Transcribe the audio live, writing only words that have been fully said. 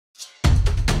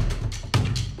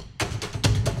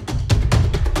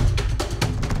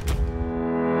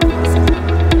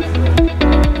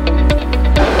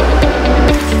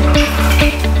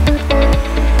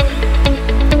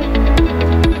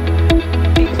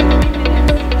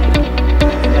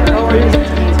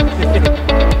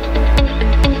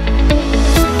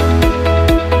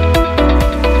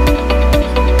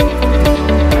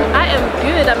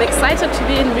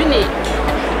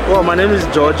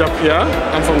George up here.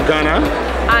 I'm from Ghana.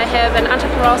 I have an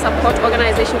entrepreneurial support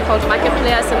organization called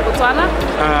Marketplace in Botswana.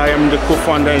 I am the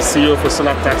co-founder and CEO for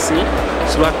Solar Taxi.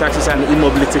 Solar Taxi is an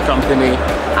e-mobility company.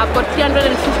 I've got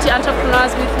 350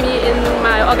 entrepreneurs with me in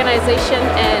my organization,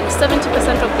 and 70%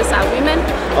 of these are women.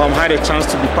 I had a chance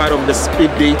to be part of the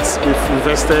speed dates with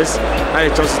investors. I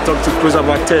had a chance to talk to close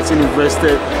about 13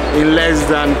 investors in less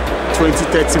than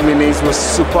 20-30 minutes. It was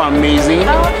super amazing.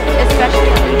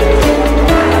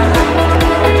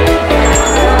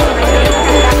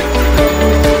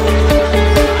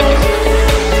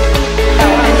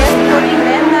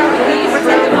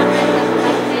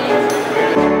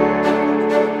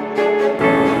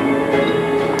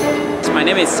 My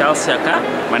name is Charles Shaka.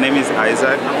 My name is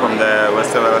Isaac from the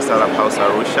Senegal Startup House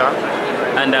Arusha.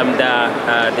 And I'm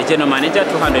the general manager,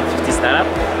 250 Startup,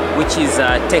 which is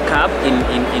a tech hub in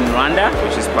Rwanda.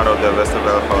 Which is part of the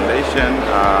Senegal Foundation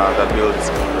that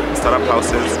builds startup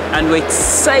houses. And we're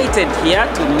excited here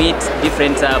to meet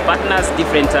different partners,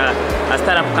 different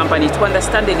startup companies to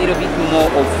understand a little bit more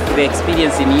of the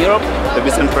experience in Europe. The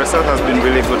Bits&Pretzels has been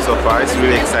really good so far. It's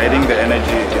really exciting. The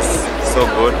energy is so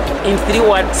good. In 3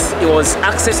 words, it was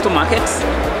access to markets,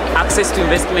 access to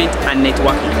investment, and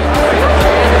networking.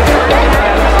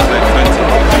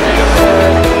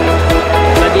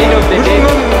 At the end of the day,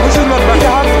 This is not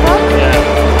bad.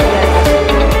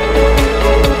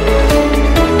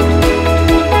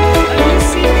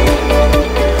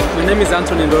 My name is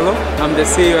Anthony Ndolo. I'm the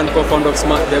CEO and co-founder of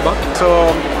Smart Deba. So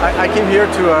I came here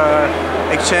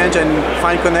to exchange and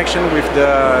find connection with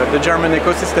the German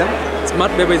ecosystem.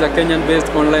 Smart Deba is a Kenyan-based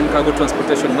online cargo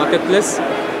transportation marketplace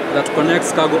that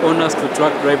connects cargo owners to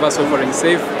truck drivers offering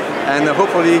safe and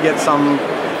hopefully get some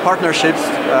partnerships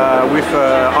with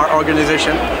our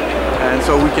organization, and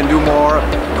so we can do more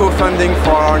co-funding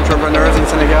for our entrepreneurs in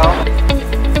Senegal.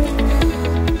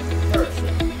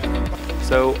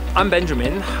 So I'm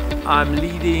Benjamin. I'm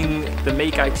leading the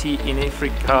Make IT in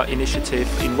Africa initiative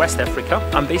in West Africa.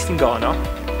 I'm based in Ghana,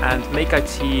 and Make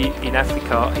IT in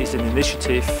Africa is an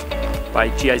initiative by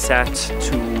GIZ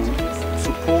to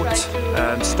support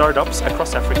startups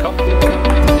across Africa.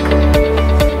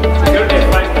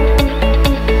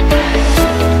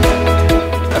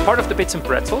 Part of the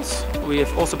Bits&Pretzels, we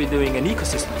have also been doing an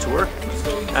ecosystem tour,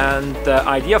 and the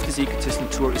idea of this ecosystem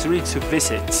tour is really to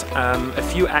visit a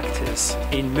few actors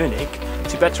in Munich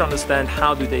to better understand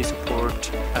how do they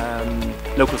support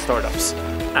local startups.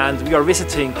 And we are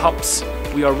visiting hubs,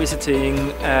 we are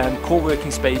visiting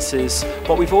co-working spaces,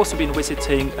 but we've also been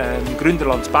visiting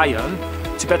Gründerland Bayern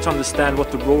to better understand what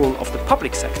the role of the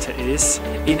public sector is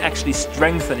in actually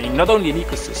strengthening not only an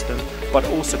ecosystem, but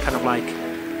also kind of like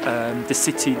the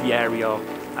city, the area,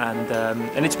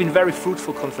 and it's been a very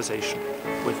fruitful conversation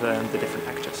with the different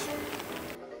actors.